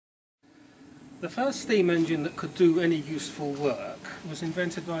The first steam engine that could do any useful work was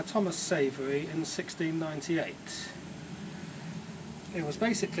invented by Thomas Savery in 1698. It was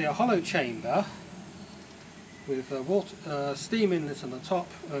basically a hollow chamber with steam inlet on the top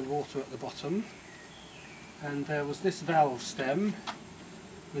and water at the bottom, and there was this valve stem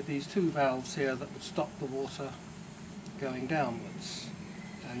with these two valves here that would stop the water going downwards,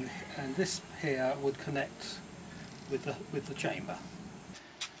 and this here would connect with the chamber.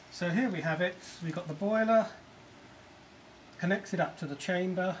 So here we have it. We've got the boiler connected up to the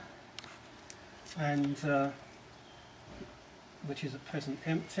chamber, and which is at present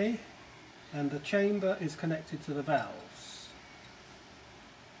empty, and the chamber is connected to the valves.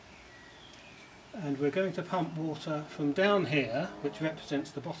 And we're going to pump water from down here, which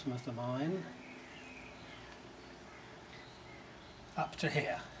represents the bottom of the mine, up to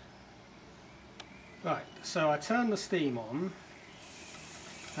here. Right, so I turn the steam on,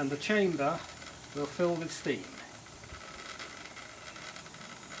 and the chamber will fill with steam.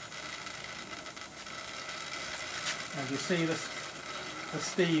 And you see the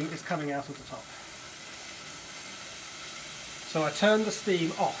steam is coming out of the top. So I turn the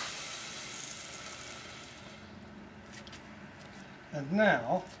steam off. And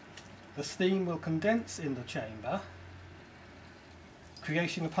now the steam will condense in the chamber,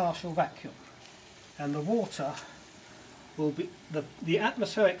 creating a partial vacuum. And the water will be, the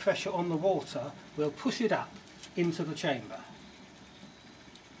atmospheric pressure on the water will push it up into the chamber.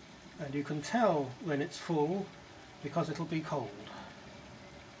 And you can tell when it's full because it'll be cold.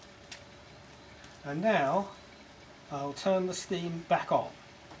 And now I'll turn the steam back on.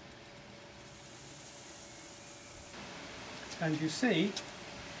 And you see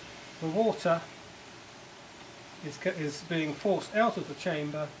the water is being forced out of the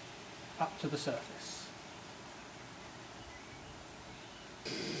chamber up to the surface.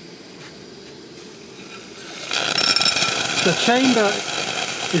 The chamber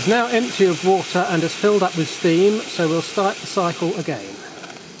is now empty of water and is filled up with steam, so we'll start the cycle again.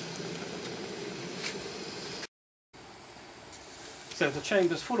 So the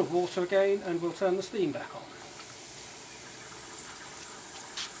chamber's full of water again, and we'll turn the steam back on.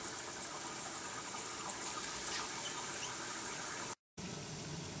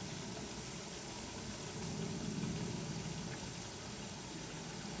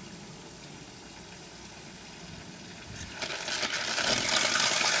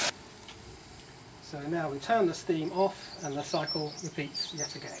 So now we turn the steam off and the cycle repeats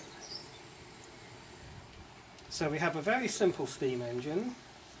yet again. So we have a very simple steam engine,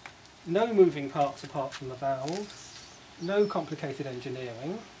 no moving parts apart from the valves, no complicated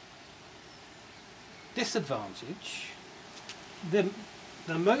engineering. Disadvantage, the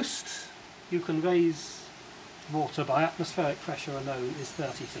most you can raise water by atmospheric pressure alone is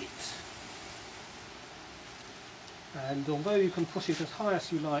 30 feet. And although you can push it as high as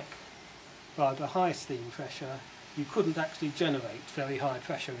you like by the high steam pressure, you couldn't actually generate very high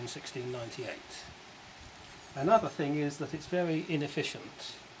pressure in 1698. Another thing is that it's very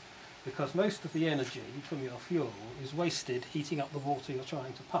inefficient, because most of the energy from your fuel is wasted heating up the water you're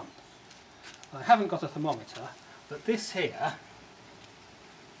trying to pump. I haven't got a thermometer, but this here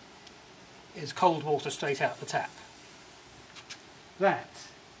is cold water straight out the tap. That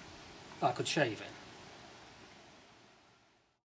I could shave in.